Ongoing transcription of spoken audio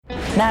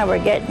Now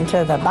we're getting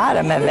to the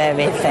bottom of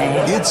everything.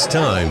 It's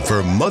time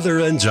for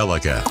Mother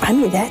Angelica. I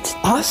mean, that's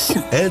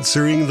awesome.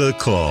 Answering the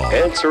call.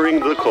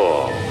 Answering the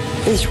call.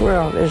 This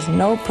world is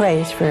no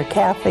place for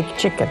Catholic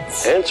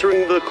chickens.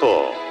 Answering the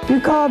call. You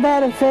call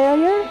that a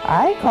failure?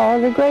 I call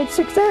it a great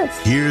success.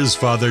 Here's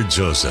Father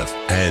Joseph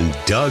and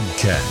Doug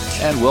Keck.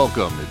 And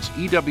welcome. It's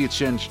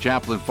EWTN's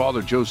chaplain,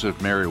 Father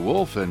Joseph Mary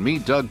Wolf, and me,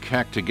 Doug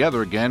Keck,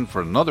 together again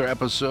for another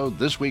episode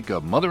this week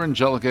of Mother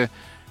Angelica,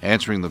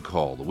 Answering the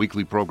Call, the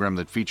weekly program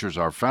that features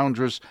our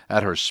foundress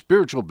at her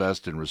spiritual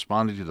best in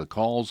responding to the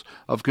calls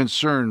of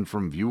concern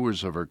from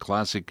viewers of her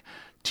classic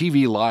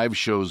TV live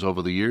shows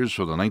over the years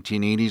for the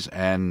 1980s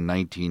and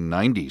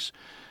 1990s.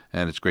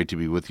 And it's great to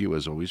be with you,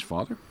 as always,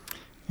 Father.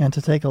 And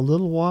to take a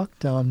little walk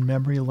down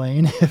memory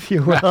lane, if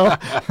you will,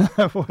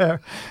 where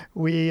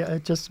we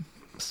just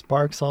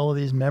sparks all of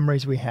these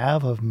memories we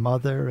have of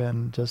Mother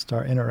and just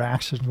our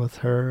interaction with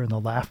her and the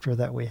laughter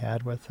that we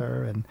had with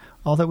her and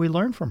all that we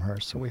learned from her.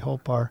 So we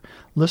hope our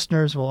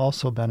listeners will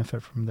also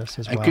benefit from this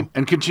as well.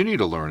 And continue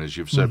to learn, as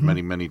you've said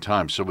many, many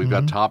times. So we've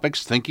got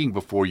topics, thinking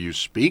before you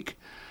speak.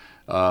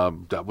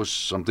 That was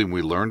something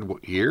we learned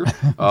here.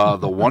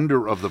 The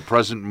wonder of the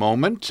present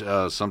moment,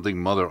 something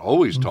Mother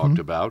always talked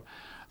about.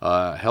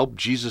 Help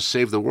Jesus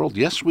save the world.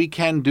 Yes, we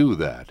can do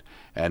that.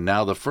 And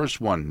now the first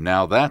one,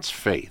 now that's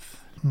faith.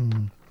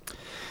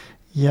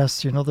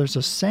 Yes, there's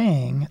a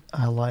saying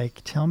I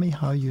like, tell me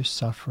how you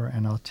suffer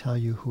and I'll tell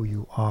you who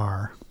you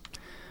are.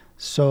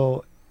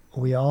 So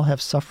we all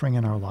have suffering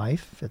in our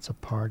life. It's a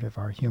part of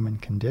our human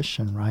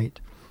condition, right?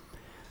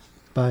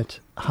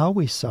 But how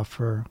we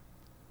suffer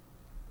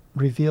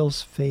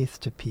reveals faith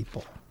to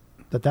people.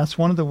 That's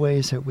one of the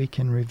ways that we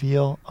can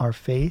reveal our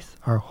faith,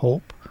 our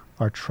hope,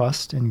 our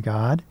trust in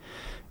God,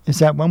 is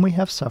that when we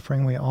have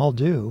suffering, we all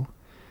do,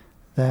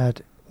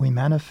 that we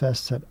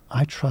manifest that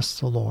I trust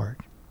the Lord.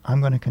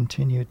 I'm going to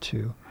continue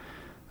to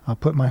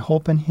put my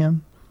hope in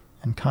Him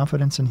and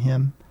confidence in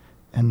Him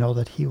and know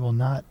that He will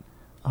not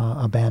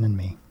abandon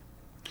me.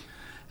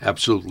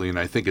 Absolutely, and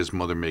I think as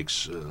Mother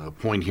makes a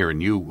point here,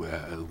 and you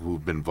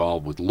who've been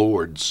involved with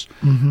Lourdes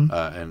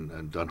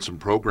and done some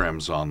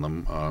programs on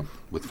them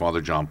with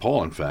Father John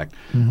Paul, in fact,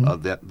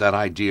 that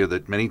idea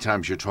that many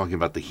times you're talking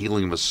about the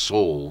healing of a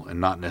soul and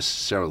not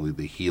necessarily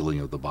the healing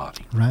of the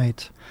body.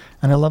 Right,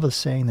 and I love the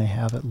saying they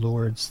have at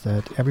Lourdes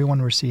that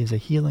everyone receives a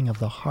healing of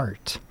the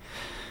heart,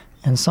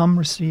 and some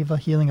receive a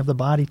healing of the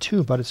body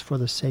too, but it's for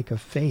the sake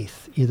of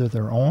faith, either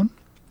their own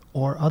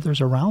or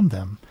others around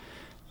them,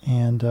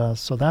 and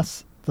so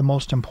that's the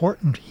most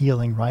important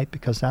healing, right?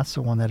 Because that's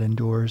the one that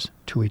endures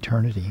to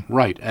eternity.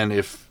 Right, and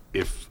if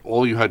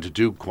all you had to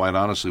do, quite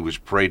honestly, was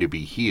pray to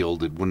be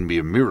healed, it wouldn't be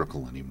a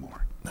miracle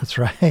anymore. That's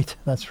right,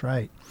 that's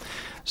right.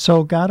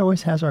 So God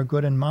always has our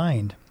good in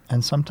mind,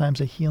 and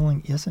sometimes a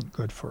healing isn't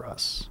good for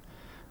us.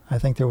 I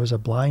think there was a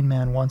blind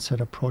man once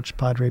that approached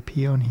Padre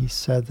Pio, and he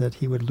said that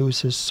he would lose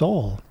his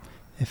soul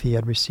if he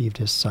had received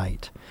his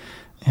sight.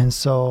 And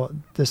so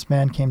this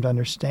man came to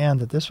understand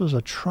that this was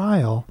a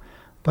trial,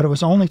 but it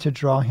was only to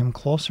draw him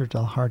closer to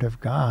the heart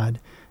of God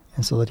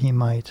and so that he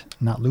might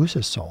not lose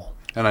his soul.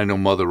 And I know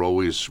Mother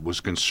always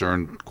was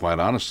concerned, quite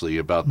honestly,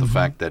 about the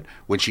fact that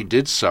when she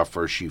did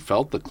suffer, she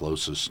felt the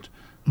closest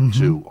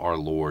to our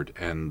Lord,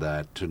 and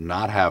that to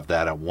not have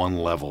that at one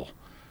level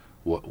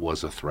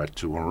was a threat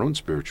to her own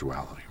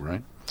spirituality,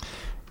 right?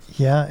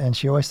 Yeah, and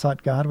she always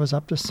thought God was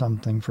up to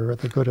something for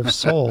the good of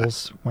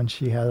souls when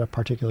she had a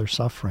particular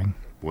suffering.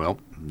 Well,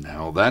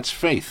 now that's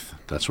faith.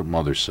 That's what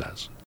Mother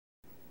says.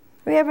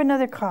 We have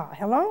another call.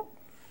 Hello?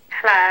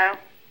 Hello.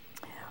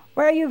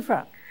 Where are you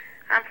from?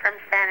 I'm from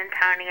San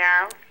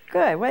Antonio.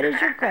 Good. What is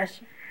your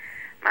question?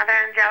 Mother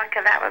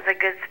Angelica, that was a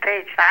good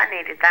speech. I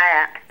needed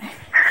that.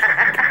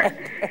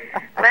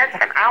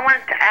 Listen, I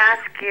wanted to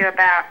ask you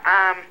about,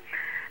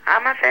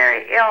 I'm a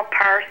very ill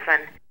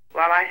person.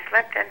 Well, I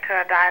slipped into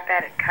a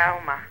diabetic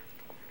coma,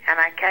 and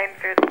I came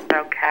through this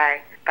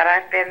okay. But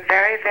I've been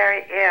very,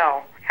 very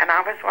ill, and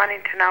I was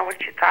wanting to know what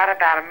you thought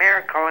about a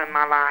miracle in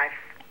my life.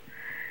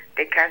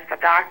 Because the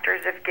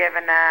doctors have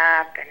given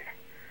up, and,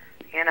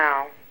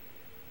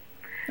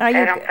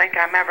 they don't think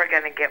I'm ever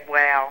going to get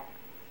well.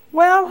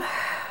 Well,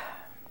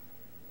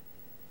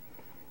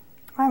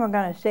 I'm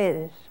going to say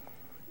this.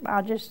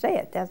 I'll just say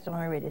it. That's the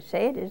only way to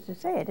say it, is to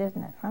say it,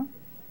 isn't it? Huh?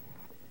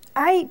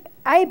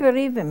 I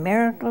believe in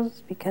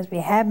miracles because we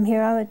have them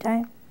here all the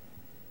time.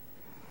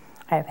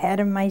 I've had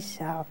them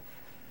myself.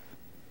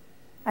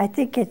 I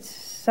think it's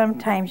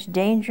sometimes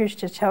dangerous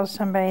to tell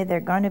somebody they're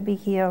going to be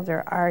healed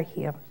or are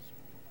healed.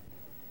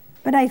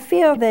 But I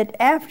feel that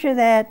after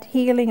that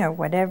healing or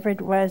whatever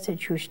it was,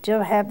 that you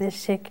still have this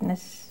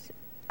sickness,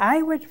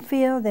 I would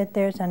feel that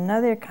there's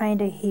another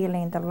kind of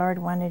healing the Lord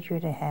wanted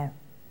you to have.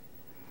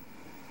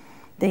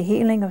 The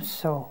healing of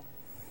soul.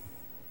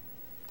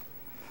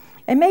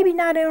 And maybe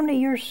not only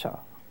your soul.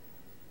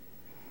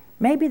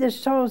 Maybe the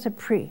souls of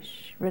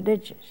priests,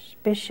 religious,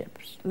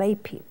 bishops, lay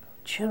people,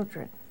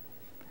 children,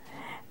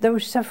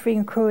 those suffering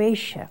in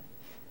Croatia,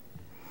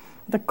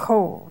 the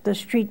cold, the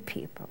street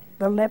people,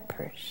 the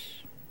lepers.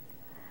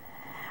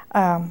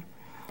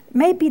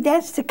 Maybe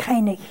that's the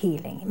kind of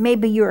healing.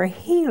 Maybe you're a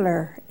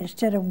healer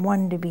instead of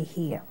one to be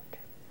healed.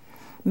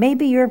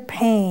 Maybe your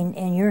pain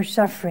and your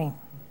suffering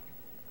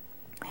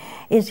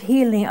is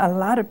healing a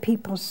lot of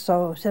people's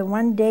souls. So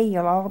one day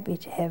you'll all be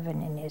to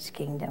heaven in His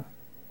kingdom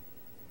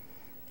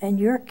and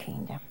your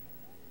kingdom.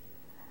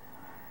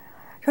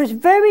 So it's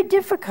very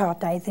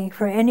difficult, I think,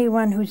 for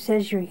anyone who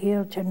says you're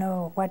healed to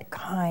know what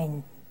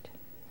kind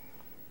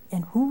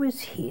and who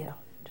is healed.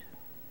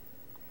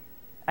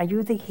 Are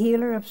you the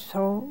healer of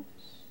souls?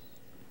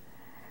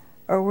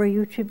 Or were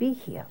you to be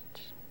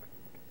healed?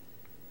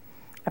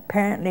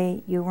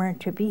 Apparently, you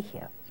weren't to be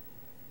healed.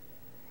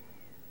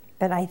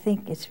 But I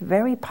think it's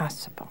very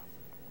possible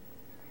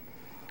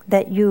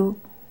that you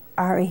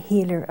are a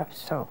healer of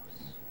souls.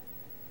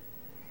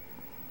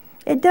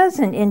 It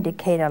doesn't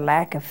indicate a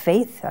lack of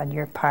faith on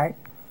your part.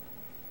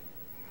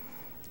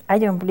 I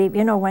don't believe,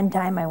 one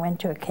time I went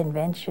to a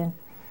convention,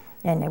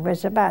 and there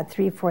was about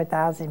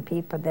 4,000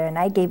 people there, and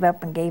I gave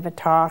up and gave a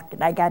talk,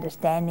 and I got a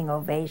standing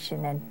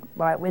ovation, and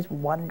it was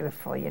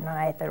wonderful,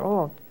 I thought,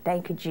 oh,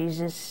 thank you,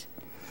 Jesus.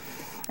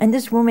 And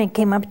this woman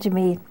came up to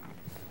me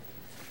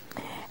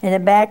in the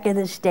back of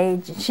the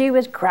stage, and she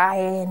was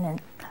crying,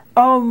 and,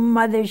 oh,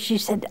 Mother, she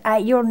said,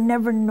 you'll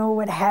never know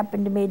what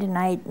happened to me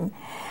tonight,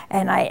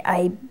 and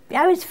I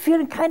was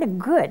feeling kind of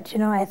good,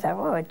 I thought,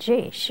 oh,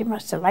 gee, she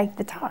must have liked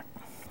the talk.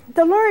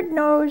 The Lord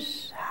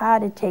knows how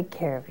to take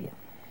care of you.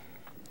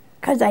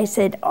 Because I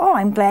said, oh,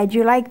 I'm glad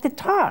you liked the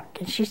talk.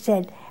 And she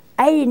said,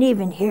 I didn't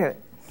even hear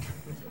it.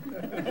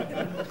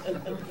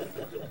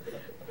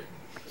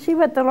 See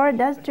what the Lord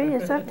does to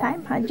you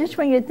sometimes? Just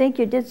when you think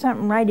you did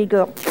something right, He'd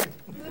go.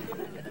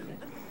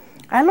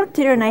 I looked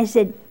at her and I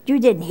said, you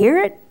didn't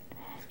hear it?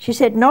 She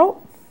said,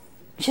 no.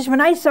 She said, when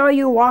I saw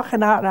you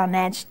walking out on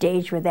that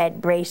stage with that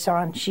brace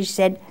on, she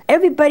said,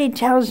 everybody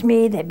tells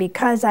me that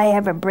because I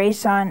have a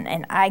brace on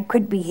and I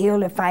could be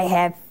healed if I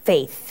have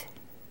faith.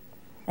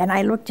 And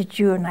I looked at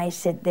you and I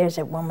said, there's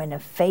a woman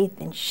of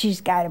faith and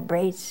she's got a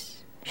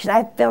brace. She said,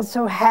 I felt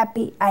so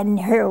happy I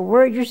didn't hear a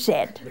word you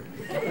said.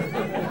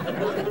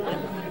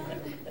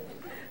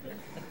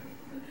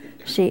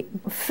 See,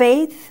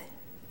 faith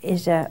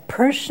is a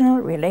personal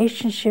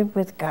relationship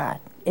with God.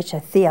 It's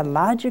a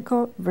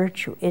theological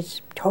virtue.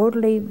 It's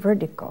totally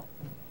vertical.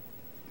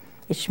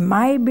 It's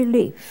my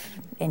belief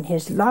in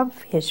His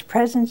love, His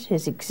presence,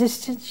 His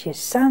existence, His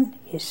Son,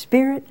 His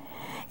Spirit,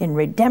 in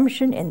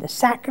redemption, in the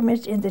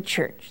sacraments, in the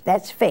church.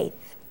 That's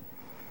faith.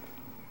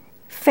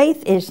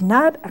 Faith is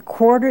not a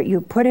quarter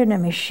you put in a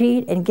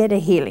machine and get a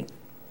healing.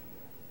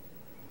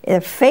 The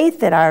faith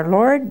that our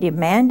Lord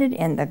demanded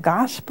in the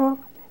gospel,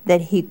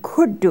 that He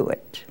could do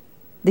it.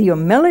 The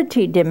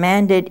humility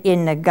demanded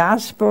in the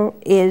gospel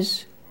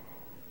is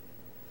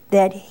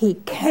that He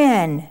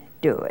can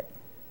do it.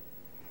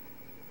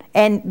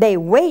 And they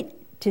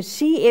wait to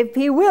see if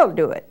He will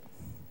do it.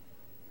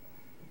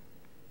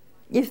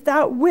 If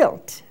thou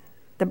wilt,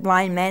 the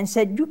blind man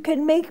said, you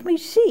can make me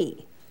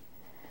see.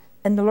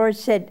 And the Lord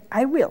said,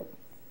 I will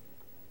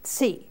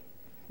see.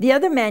 The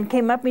other man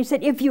came up and he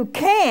said, if you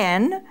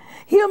can,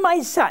 heal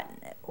my son.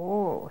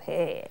 Oh,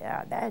 hey,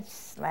 now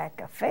that's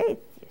lack of faith,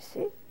 you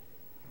see.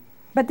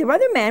 But the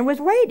other man was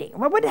waiting.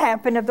 What would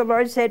happen if the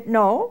Lord said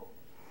no?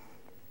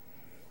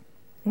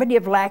 Would he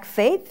have lacked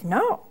faith?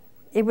 No.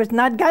 It was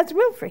not God's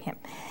will for him.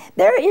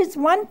 There is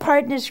one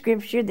part in the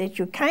scripture that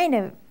you kind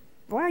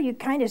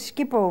of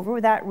skip over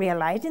without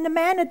realizing. The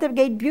man at the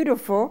gate,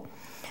 beautiful,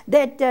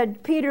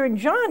 that Peter and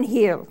John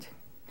healed.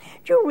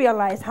 Do you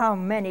realize how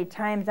many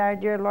times our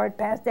dear Lord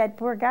passed that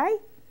poor guy?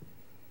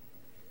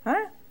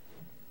 Huh?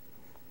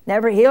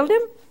 Never healed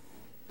him?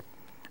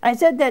 I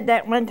said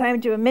that one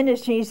time to a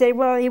minister. He said,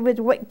 well, he was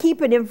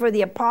keeping him for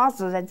the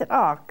apostles. I said,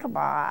 oh, come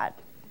on.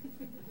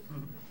 There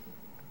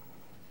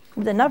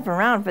was enough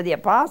around for the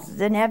apostles.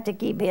 Didn't have to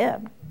keep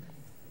him.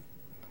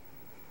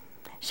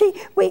 See,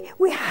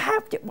 we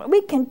have to.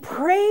 We can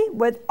pray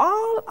with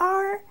all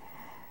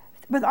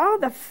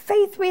the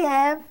faith we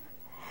have,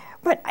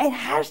 but it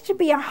has to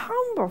be a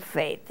humble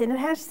faith, and it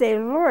has to say,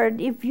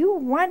 Lord, if you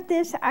want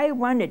this, I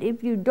want it.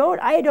 If you don't,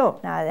 I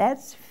don't. Now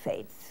that's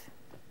faith.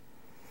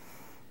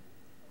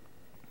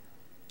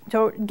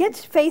 So get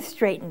faith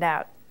straightened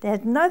out. It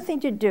has nothing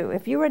to do.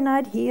 If you are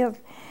not healed,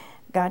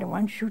 God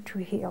wants you to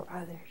heal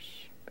others.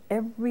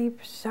 Every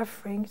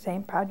suffering,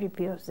 St. Padre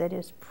Pio said,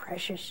 is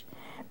precious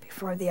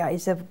before the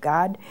eyes of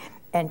God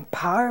and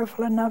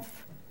powerful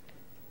enough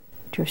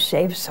to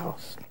save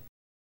souls.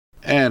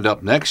 And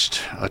up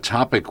next, a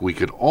topic we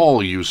could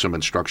all use some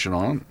instruction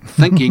on,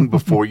 thinking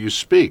before you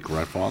speak,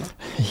 right, Father?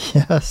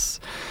 Yes.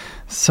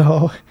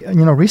 So,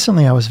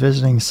 recently I was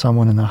visiting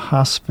someone in the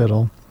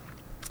hospital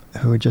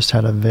who had just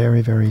had a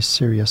very, very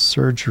serious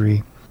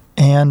surgery.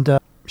 And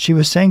she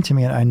was saying to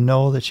me, and I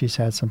know that she's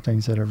had some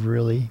things that have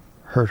really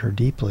hurt her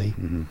deeply.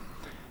 Mm-hmm.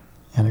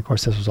 And of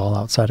course, this was all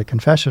outside of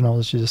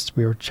confessional.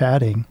 We were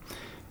chatting.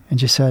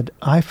 And she said,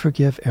 I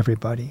forgive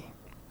everybody.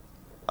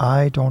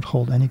 I don't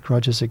hold any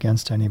grudges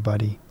against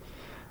anybody.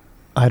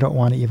 I don't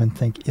want to even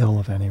think ill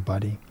of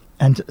anybody.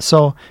 And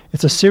so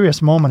it's a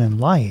serious moment in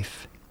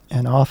life.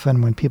 And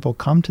often when people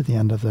come to the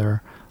end of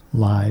their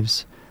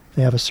lives,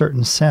 they have a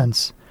certain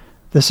sense,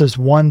 this is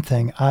one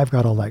thing I've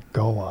got to let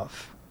go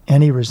of.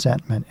 Any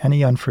resentment,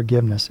 any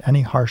unforgiveness,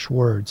 any harsh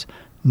words,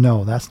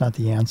 no, that's not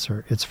the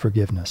answer. It's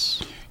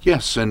forgiveness.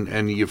 Yes,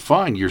 and you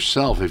find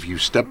yourself, if you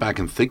step back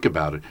and think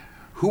about it,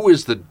 who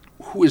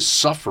is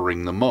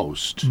suffering the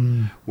most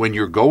when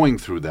you're going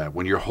through that,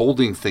 when you're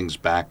holding things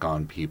back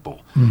on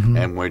people,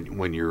 and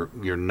when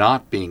you're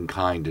not being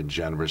kind and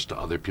generous to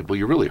other people,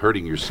 you're really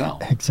hurting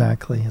yourself.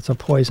 Exactly. It's a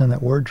poison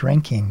that we're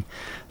drinking,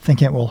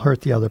 thinking it will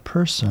hurt the other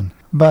person.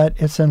 But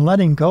it's in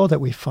letting go that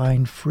we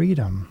find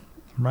freedom,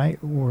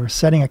 right? We're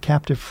setting a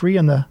captive free,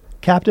 and the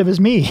captive is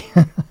me.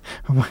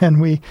 When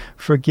we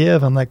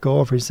forgive and let go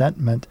of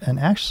resentment and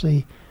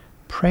actually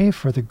pray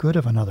for the good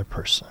of another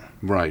person.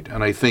 Right.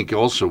 And I think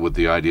also with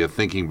the idea of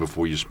thinking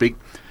before you speak,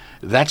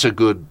 that's a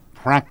good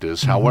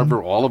practice.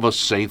 However, all of us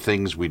say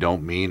things we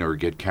don't mean or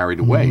get carried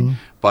away.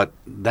 But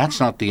that's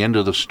not the end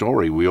of the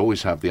story. We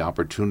always have the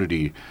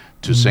opportunity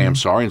to say I'm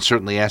sorry and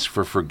certainly ask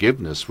for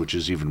forgiveness, which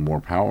is even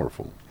more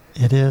powerful.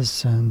 It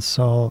is. And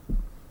so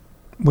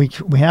we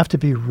have to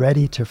be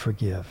ready to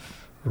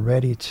forgive,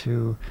 ready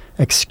to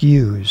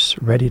excuse,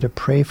 ready to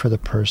pray for the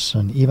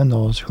person, even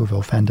those who've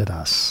offended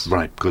us.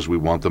 Right, because we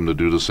want them to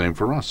do the same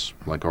for us,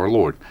 like our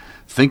Lord.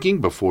 Thinking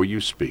before you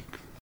speak.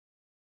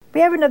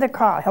 We have another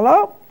call.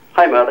 Hello?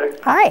 Hi, Mother.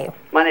 Hi.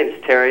 My name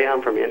is Terry.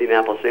 I'm from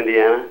Indianapolis,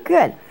 Indiana.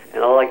 Good.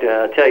 And I'd like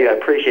to tell you I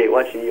appreciate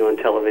watching you on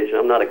television.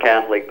 I'm not a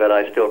Catholic, but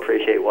I still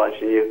appreciate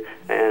watching you.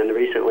 And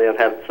recently I've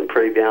had some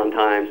pretty down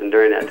times, and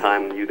during that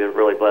time you've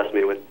really blessed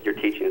me with your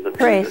teachings of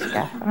Praise Jesus.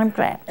 God. I'm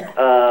glad.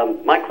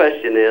 My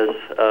question is,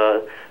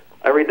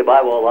 I read the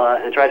Bible a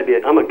lot, and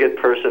I'm a good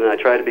person, and I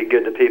try to be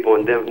good to people,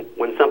 and then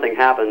when something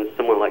happens,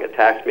 someone like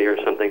attacks me or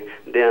something,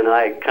 then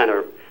I kind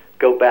of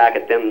go back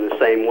at them in the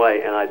same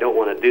way, and I don't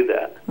want to do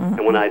that.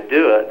 And when I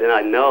do it, then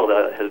I know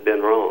that it has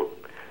been wrong.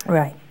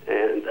 Right.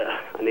 And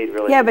I need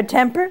really... You have a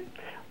temper?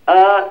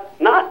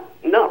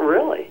 Not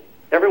really.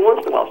 Every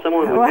once in a while,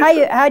 someone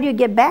would How do you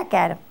get back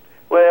at them?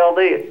 Well,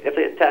 if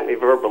they attack me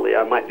verbally,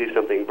 I might do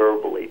something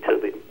verbally to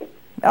them.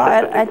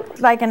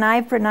 Like an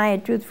eye for an eye, a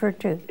tooth for a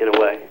tooth. In a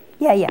way.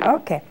 Yeah,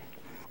 okay.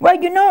 Well,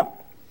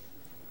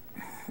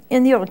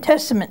 in the Old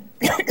Testament,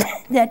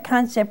 that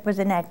concept was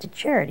an act of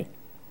charity.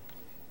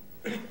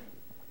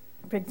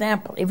 For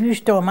example, if you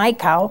stole my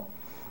cow,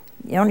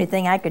 the only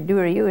thing I could do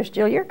to you is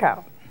steal your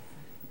cow.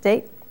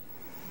 See?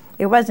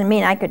 It wasn't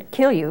mean I could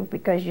kill you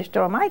because you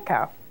stole my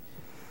cow.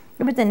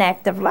 It was an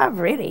act of love,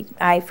 really,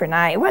 eye for an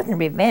eye. It wasn't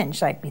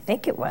revenge like we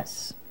think it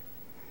was.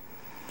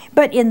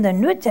 But in the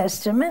New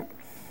Testament,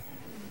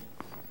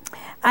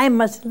 I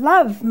must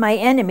love my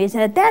enemies.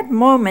 And at that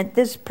moment,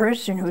 this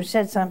person who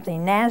said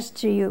something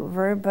nasty to you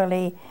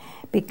verbally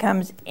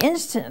becomes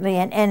instantly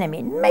an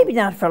enemy. Maybe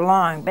not for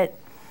long, but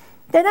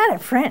they're not a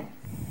friend.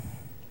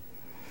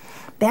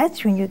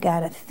 That's when you got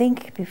to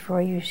think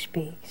before you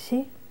speak,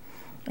 see?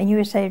 And you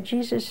would say,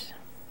 Jesus,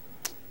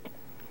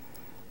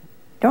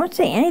 don't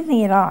say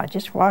anything at all.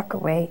 Just walk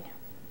away.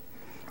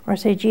 Or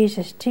say,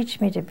 Jesus, teach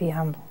me to be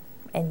humble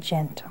and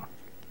gentle.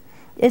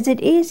 Is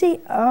it easy?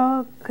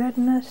 Oh,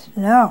 goodness,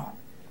 no.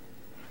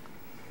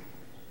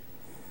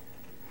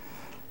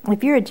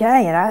 If you're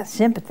Italian, I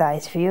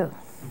sympathize for you.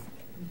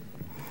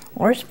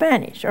 Or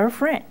Spanish, or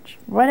French,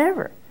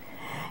 whatever.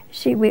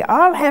 See, we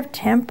all have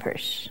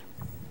tempers.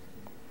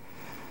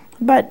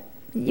 But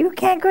you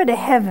can't go to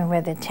heaven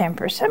with a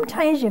temper.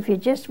 Sometimes if you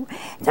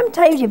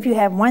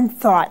have one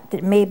thought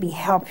that maybe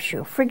helps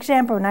you. For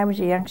example, when I was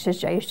a young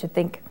sister, I used to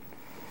think,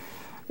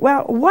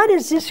 well, what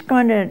is this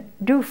going to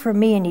do for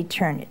me in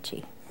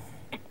eternity?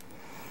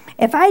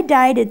 If I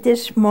died at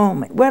this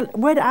moment, well,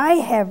 would I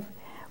have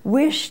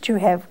wished to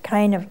have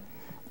kind of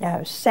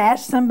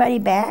sassed somebody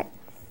back?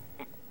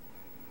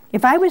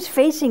 If I was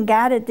facing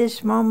God at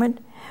this moment,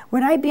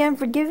 would I be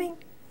unforgiving?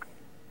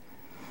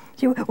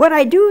 See, would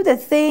I do the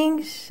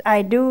things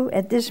I do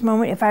at this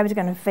moment if I was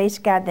going to face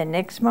God the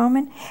next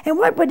moment? And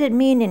what would it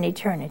mean in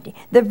eternity?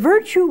 The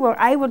virtue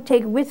I will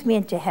take with me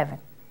into heaven.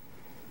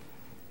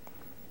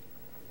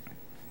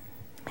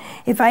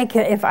 Someone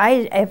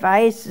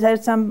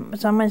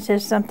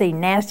says something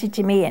nasty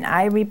to me and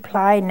I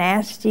reply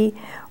nasty,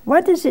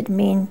 what does it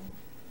mean?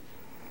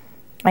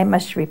 I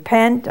must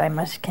repent, I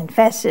must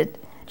confess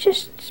it.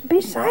 Just be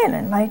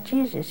silent like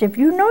Jesus. If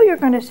you know you're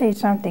going to say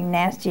something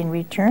nasty in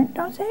return,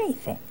 don't say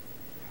anything.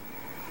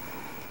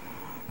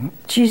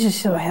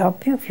 Jesus will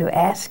help you if you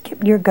ask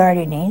him. Your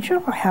guardian angel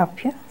will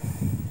help you.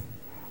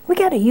 We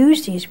got to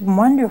use these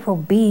wonderful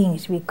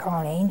beings we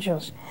call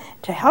angels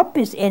to help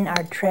us in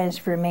our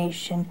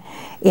transformation,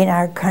 in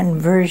our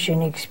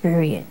conversion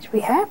experience. We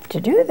have to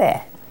do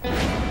that.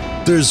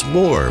 There's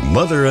more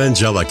Mother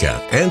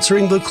Angelica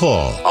answering the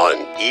call on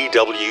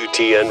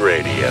EWTN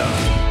Radio.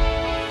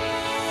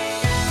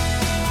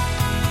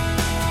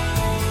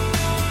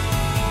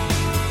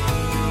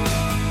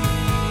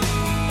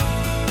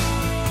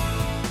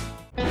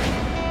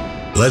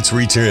 Let's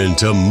return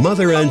to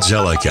Mother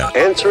Angelica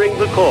answering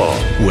the call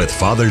with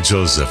Father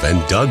Joseph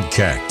and Doug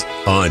Kecht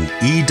on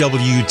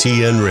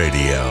EWTN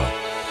Radio.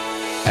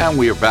 And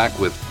we are back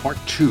with part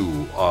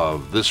 2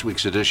 of this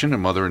week's edition of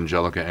Mother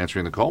Angelica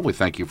Answering the Call. We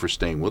thank you for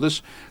staying with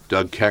us.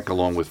 Doug Keck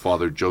along with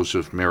Father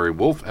Joseph Mary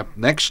Wolf. Up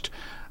next,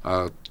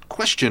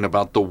 question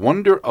about the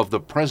wonder of the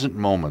present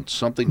moment,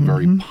 something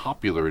very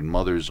popular in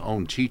Mother's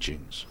own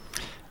teachings.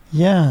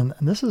 Yeah, and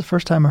this is the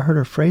first time I heard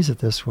her phrase it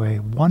this way,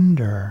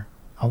 wonder,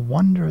 a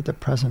wonder at the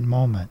present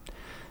moment.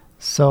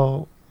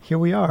 So here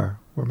we are.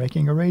 We're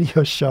making a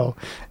radio show,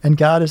 and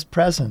God is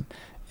present.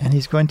 And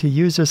he's going to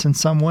use us in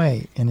some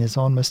way, in his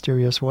own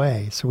mysterious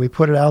way. So we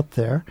put it out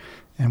there,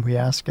 and we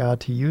ask God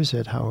to use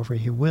it however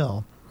he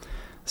will.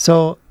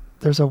 So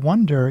there's a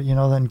wonder,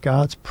 in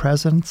God's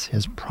presence,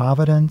 his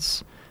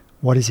providence,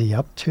 what is he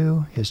up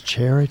to, his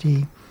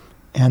charity.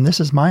 And this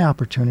is my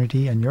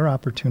opportunity and your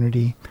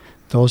opportunity,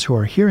 those who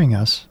are hearing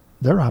us,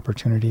 their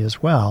opportunity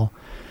as well,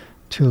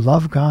 to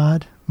love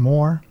God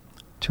more,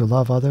 to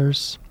love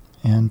others,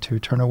 and to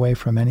turn away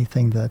from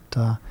anything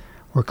that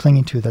we're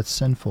clinging to that's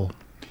sinful.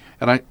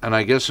 And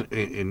I guess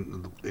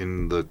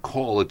in the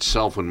call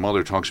itself, when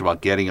Mother talks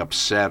about getting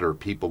upset or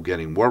people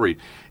getting worried,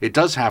 it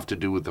does have to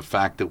do with the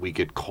fact that we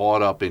get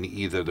caught up in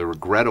either the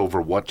regret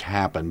over what's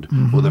happened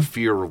or the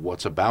fear of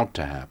what's about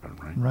to happen,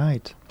 right?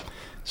 Right.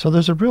 So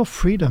there's a real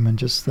freedom in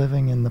just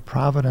living in the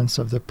providence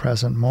of the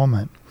present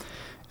moment.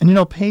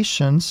 And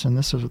patience, and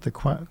this is what the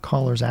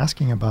caller's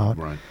asking about,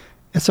 right.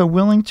 It's a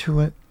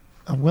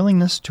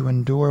willingness to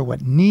endure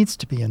what needs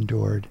to be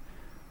endured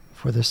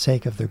for the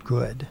sake of the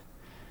good.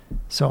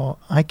 So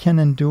I can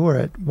endure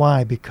it.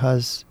 Why?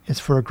 Because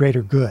it's for a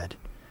greater good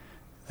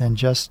than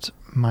just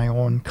my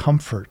own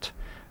comfort,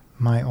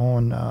 my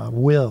own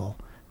will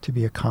to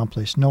be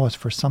accomplished. No, it's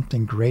for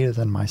something greater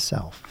than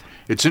myself.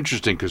 It's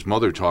interesting because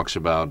Mother talks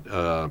about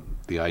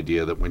the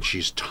idea that when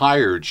she's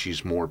tired,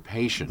 she's more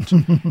patient.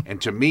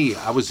 And to me,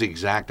 I was the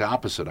exact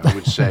opposite. I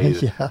would say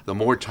that the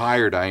more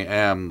tired I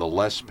am, the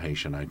less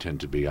patient I tend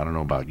to be. I don't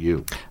know about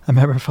you. I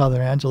remember Father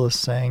Angela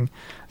saying,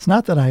 it's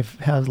not that I've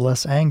had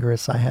less anger,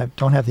 it's I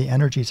don't have the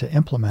energy to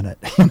implement it.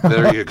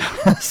 There you go.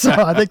 So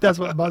I think that's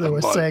what Mother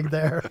was saying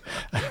there.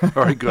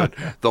 Very good.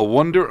 The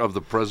wonder of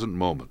the present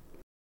moment.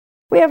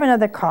 We have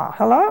another call.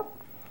 Hello?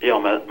 Yeah,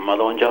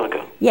 Mother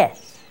Angelica.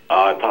 Yes.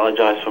 I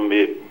apologize for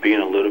me being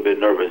a little bit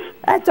nervous.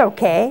 That's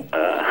okay.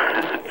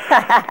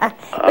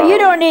 But you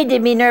don't need to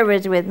be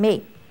nervous with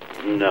me.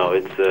 No,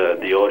 it's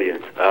the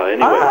audience.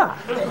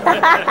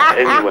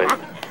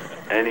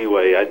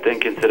 Anyway, I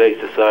think in today's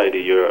society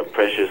you're a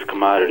precious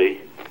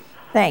commodity.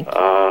 Thank you.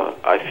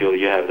 I feel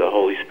you have the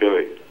Holy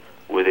Spirit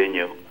within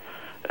you.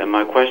 And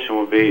my question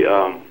would be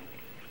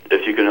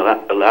if you can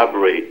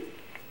elaborate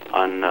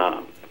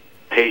on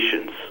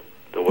patience,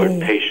 the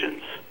word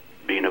patience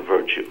being a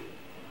virtue.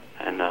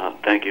 And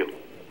thank you.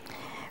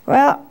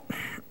 Well,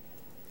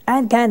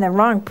 I'm kind of the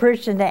wrong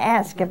person to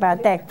ask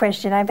about that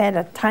question. I've had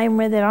a time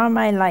with it all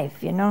my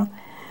life,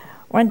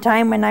 One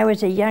time when I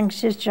was a young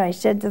sister, I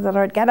said to the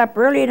Lord, got up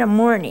early in the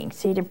morning,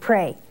 to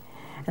pray.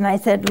 And I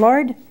said,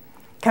 Lord,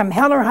 come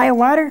hell or high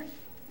water,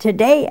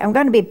 today I'm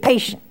going to be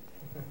patient.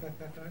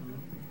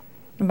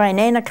 And by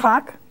 9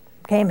 o'clock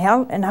came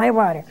hell and high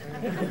water.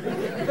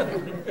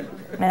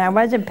 And I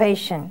wasn't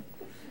patient.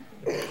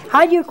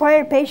 How do you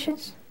acquire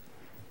patience?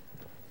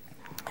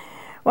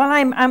 Well,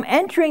 I'm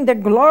entering the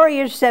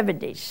glorious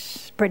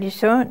 70s pretty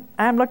soon.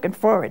 I'm looking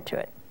forward to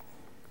it.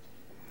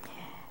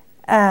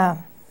 I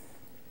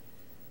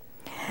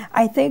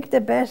think the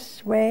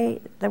best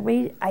way that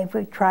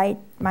I've tried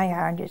my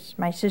hardest.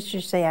 My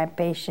sisters say I'm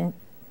patient.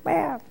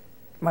 Well,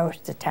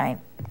 most of the time.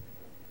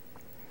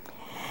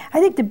 I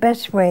think the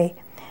best way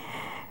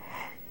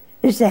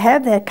is to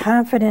have that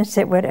confidence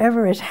that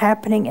whatever is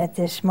happening at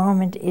this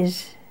moment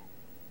is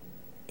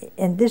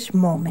in this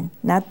moment,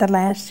 not the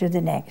last or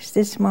the next.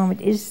 This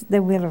moment is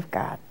the will of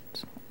God.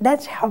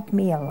 That's helped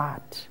me a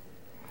lot.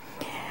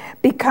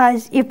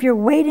 Because if you're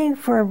waiting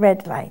for a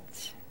red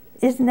light,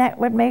 isn't that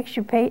what makes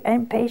you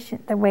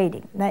impatient? The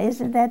waiting. Now,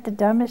 isn't that the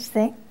dumbest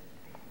thing?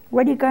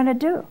 What are you going to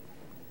do?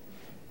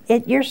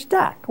 You're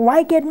stuck.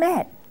 Why get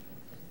mad?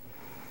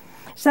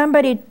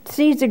 Somebody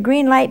sees the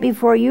green light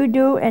before you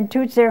do and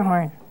toots their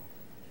horn.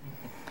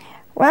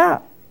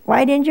 Well,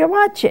 why didn't you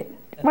watch it?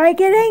 Why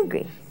get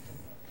angry?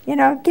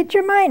 Get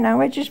your mind on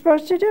what you're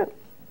supposed to do.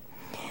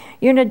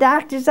 You're in a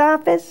doctor's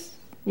office,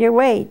 you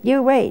wait.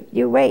 Why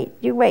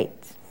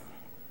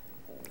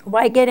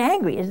get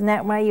angry? Isn't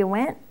that why you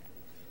went?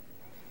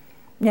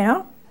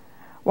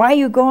 Why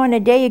you go on a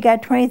day you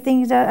got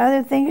 20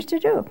 other things to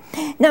do?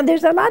 Now,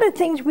 there's a lot of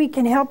things we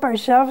can help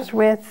ourselves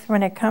with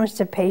when it comes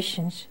to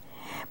patience.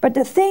 But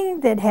the thing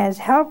that has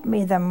helped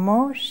me the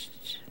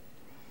most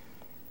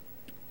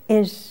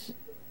is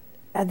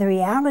the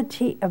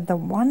reality of the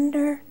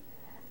wonder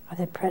of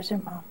the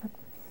present moment.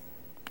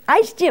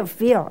 I still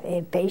feel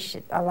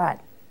impatient a lot.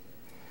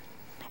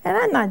 And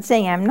I'm not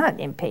saying I'm not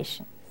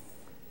impatient.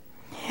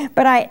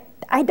 But I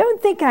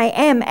don't think I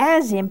am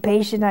as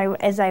impatient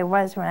as I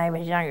was when I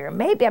was younger.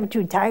 Maybe I'm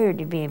too tired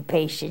to be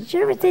impatient. Did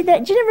you ever say that?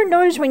 Did you ever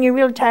notice when you're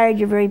real tired,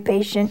 you're very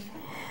patient?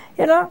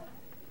 But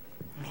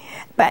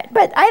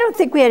I don't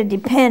think we had to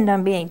depend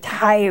on being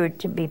tired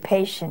to be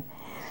patient.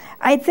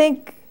 I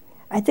think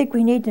I think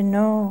we need to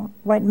know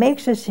what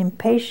makes us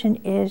impatient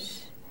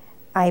is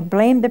I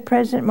blame the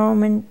present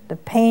moment, the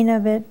pain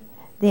of it,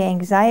 the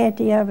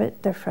anxiety of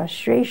it, the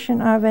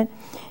frustration of it,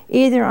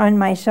 either on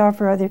myself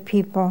or other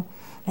people,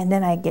 and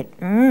then I get,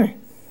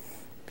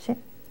 See?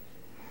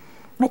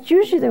 That's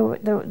usually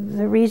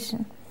the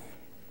reason.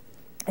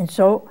 And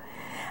so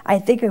I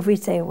think if we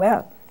say,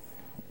 well,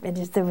 it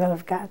is the will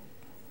of God.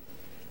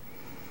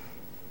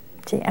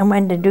 See, I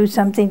wanted to do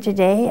something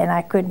today and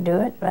I couldn't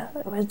do it. Well,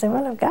 it was the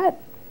will of God.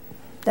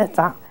 That's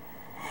all.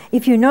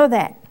 If you know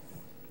that.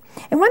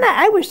 And when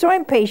I was so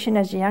impatient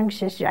as a young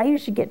sister, I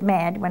used to get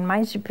mad when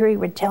my superior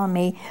would tell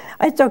me,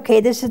 it's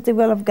okay, this is the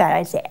will of God.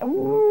 I'd say,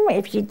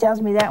 if she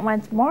tells me that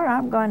once more,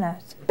 I'm going to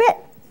spit.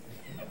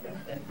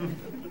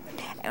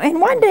 And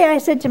one day I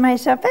said to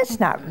myself, that's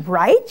not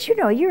right. You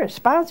know, you're a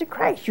spouse of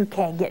Christ. You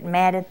can't get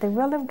mad at the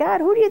will of God.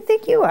 Who do you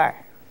think you are?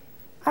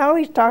 I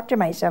always talk to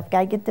myself.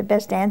 I get the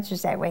best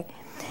answers that way.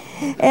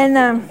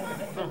 And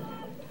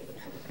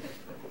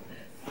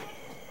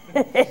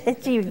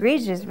she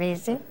agrees with me,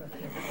 see?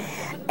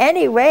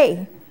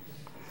 Anyway,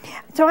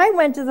 so I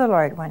went to the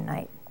Lord one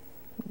night,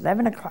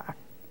 11 o'clock.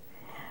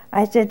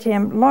 I said to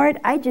him, Lord,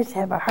 I just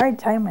have a hard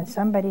time when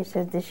somebody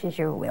says this is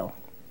your will.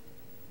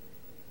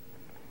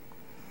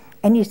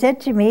 And he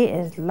said to me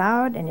as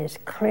loud and as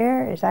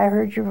clear as I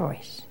heard your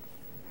voice.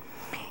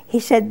 He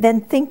said,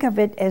 then think of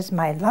it as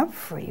my love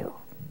for you.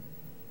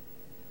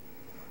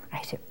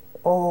 I said,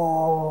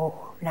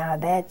 oh, now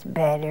that's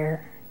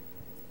better.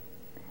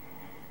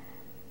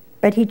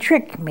 But he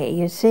tricked me,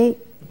 you see.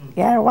 You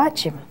gotta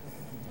watch him.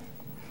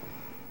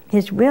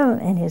 His will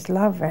and his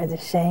love are the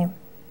same.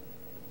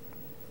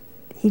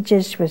 He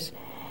just was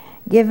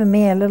giving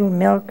me a little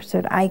milk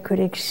so that I could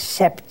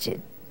accept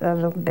it a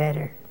little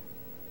better.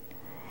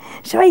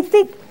 So I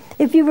think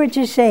if you were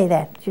to say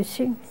that, you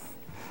see,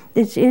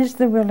 this is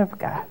the will of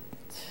God,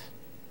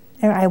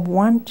 and I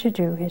want to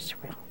do his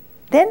will,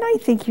 then I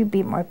think you'd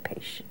be more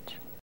patient.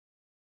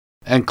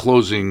 And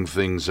closing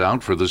things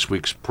out for this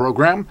week's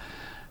program,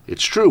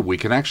 it's true, we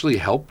can actually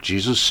help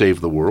Jesus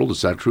save the world.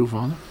 Is that true,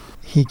 Father?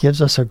 He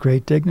gives us a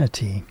great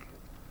dignity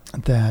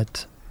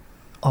that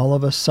all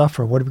of us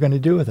suffer. What are we going to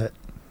do with it?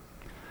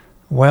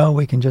 Well,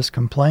 we can just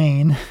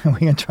complain. We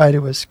can try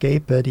to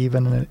escape it,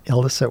 even in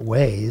illicit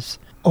ways.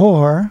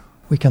 Or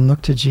we can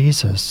look to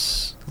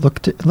Jesus,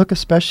 look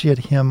especially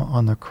at him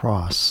on the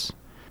cross,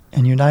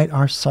 and unite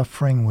our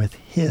suffering with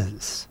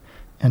his,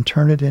 and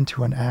turn it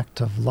into an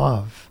act of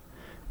love.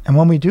 And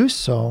when we do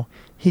so,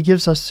 he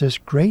gives us this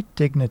great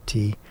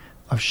dignity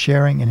of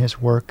sharing in his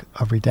work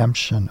of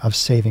redemption, of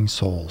saving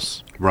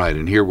souls. Right,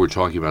 and here we're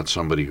talking about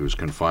somebody who's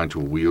confined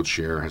to a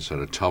wheelchair, has had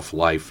a tough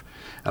life,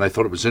 and I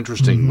thought it was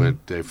interesting when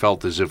they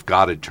felt as if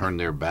God had turned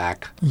their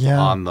back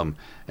on them.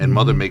 And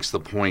Mother makes the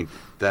point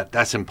that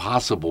that's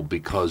impossible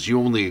because you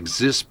only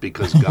exist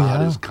because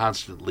God is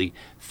constantly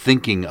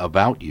thinking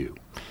about you.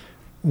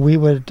 We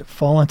would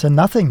fall into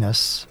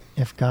nothingness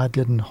if God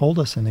didn't hold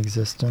us in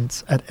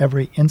existence at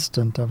every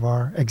instant of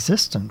our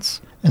existence.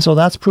 And so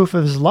that's proof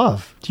of his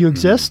love. Do you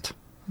exist?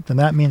 Then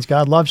that means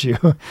God loves you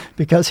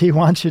because he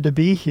wants you to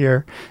be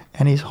here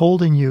and he's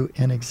holding you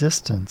in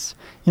existence.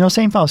 You know,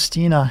 St.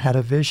 Faustina had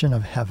a vision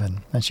of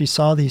heaven, and she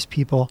saw these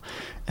people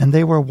and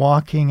they were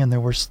walking and there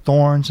were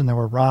thorns and there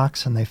were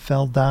rocks and they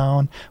fell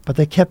down, but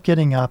they kept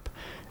getting up.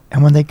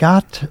 And when they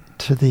got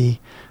to the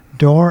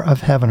door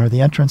of heaven, or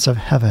the entrance of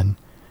heaven,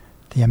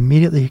 they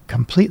immediately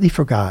completely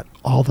forgot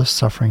all the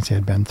sufferings they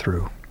had been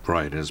through.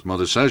 Right, as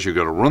Mother says, you've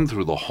got to run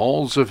through the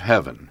halls of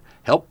heaven.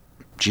 Help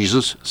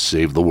Jesus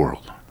save the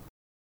world.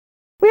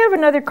 We have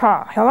another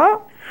call.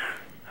 Hello?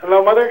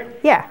 Hello, Mother?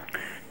 Yeah.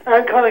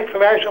 I'm calling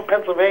from Asheville,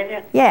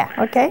 Pennsylvania. Yeah,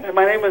 okay. And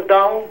my name is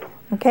Donald.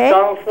 Okay.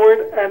 Donald Ford.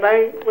 And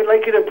I would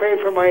like you to pray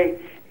for my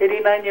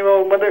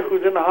 89-year-old mother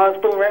who's in the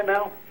hospital right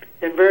now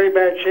in very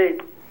bad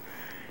shape.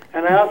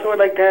 And I also would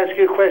like to ask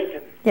you a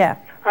question. Yeah.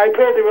 I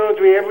pray the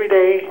rosary every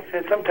day,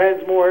 and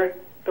sometimes more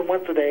than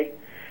once a day.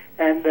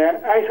 And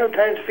I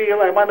sometimes feel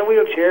I'm on a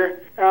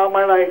wheelchair all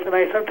my life, and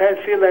I sometimes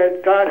feel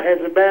that God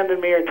has abandoned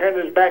me or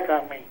turned his back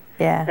on me.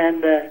 Yeah.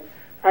 And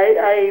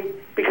I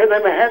because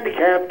I'm a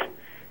handicapped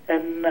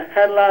and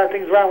had a lot of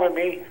things wrong with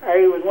me,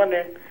 I was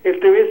wondering if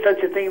there is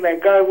such a thing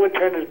that God would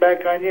turn his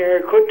back on you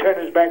or could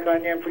turn his back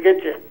on you and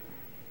forget you.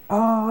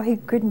 Oh, he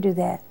couldn't do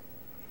that.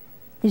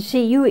 You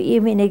see, you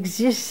even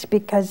exist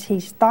because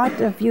his thought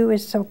of you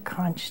is so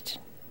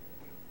constant.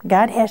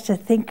 God has to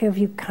think of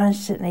you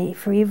constantly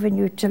for even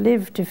you to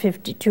live to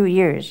 52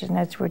 years, and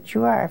that's what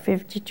you are,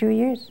 52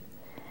 years.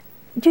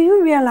 Do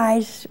you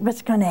realize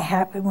what's going to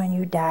happen when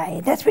you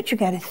die? That's what you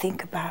got to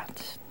think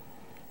about.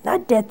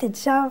 Not death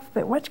itself,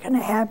 but what's going to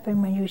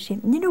happen when you see.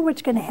 You know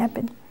what's going to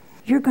happen?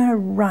 You're going to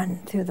run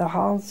through the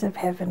halls of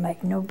heaven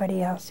like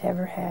nobody else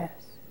ever has.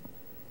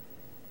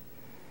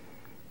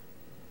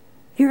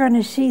 You're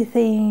going to see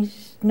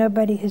things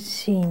nobody has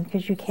seen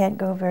because you can't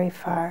go very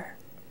far.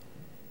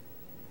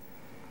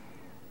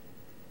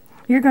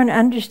 You're going to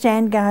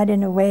understand God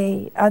in a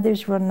way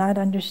others will not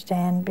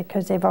understand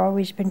because they've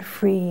always been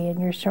free and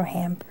you're so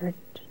hampered.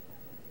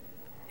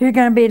 You're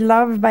going to be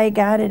loved by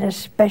God in a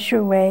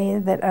special way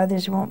that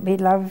others won't be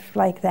loved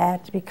like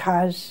that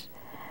because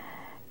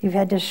you've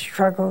had to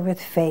struggle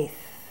with faith.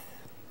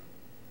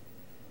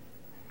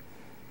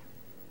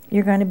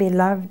 You're going to be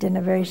loved in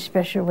a very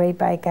special way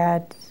by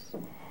God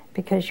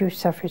because you've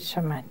suffered so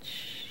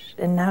much.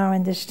 And now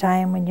in this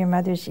time when your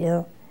mother's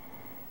ill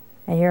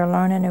and you're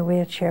alone in a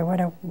wheelchair, what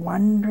a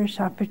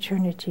wondrous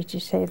opportunity to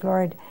say,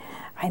 Lord,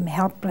 I'm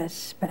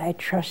helpless, but I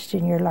trust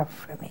in your love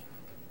for me.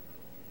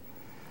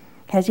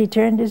 Has he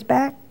turned his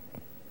back?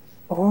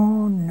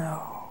 Oh,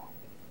 no.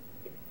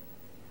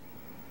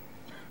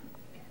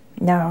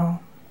 No.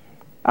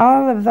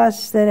 All of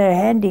us that are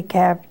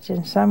handicapped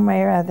in some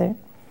way or other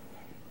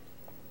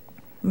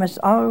must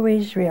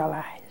always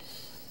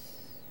realize.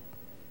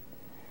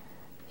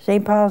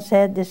 St. Paul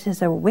said this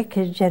is a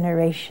wicked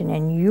generation,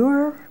 and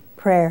your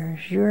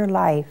prayers, your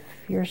life,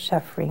 your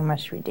suffering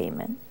must redeem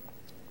it.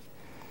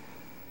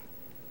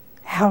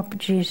 Help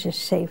Jesus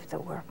save the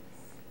world.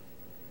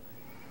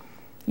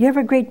 You have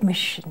a great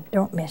mission.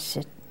 Don't miss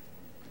it.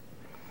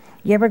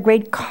 You have a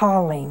great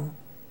calling.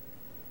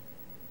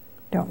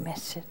 Don't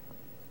miss it.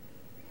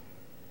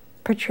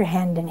 Put your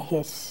hand in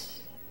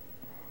his.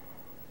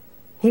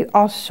 He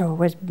also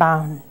was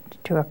bound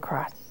to a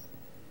cross.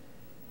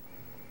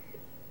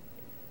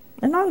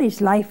 And all his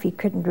life he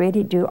couldn't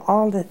really do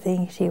all the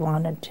things he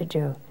wanted to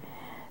do.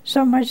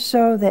 So much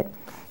so that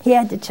he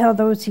had to tell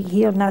those he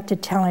healed not to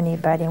tell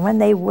anybody. And when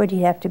they would,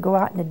 he'd have to go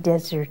out in the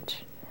desert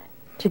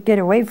to get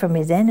away from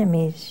his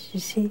enemies, you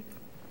see.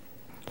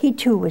 He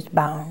too was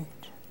bound.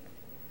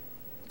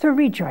 So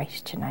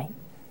rejoice tonight.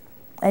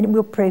 And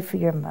we'll pray for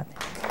your mother.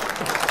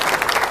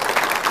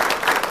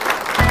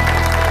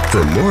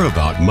 For more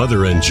about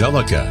Mother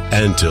Angelica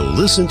and to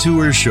listen to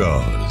her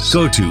shows,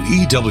 go to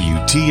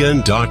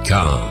EWTN.com.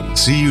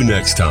 See you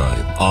next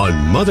time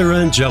on Mother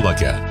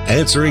Angelica,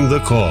 Answering the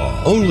Call,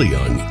 only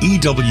on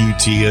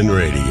EWTN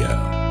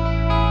Radio.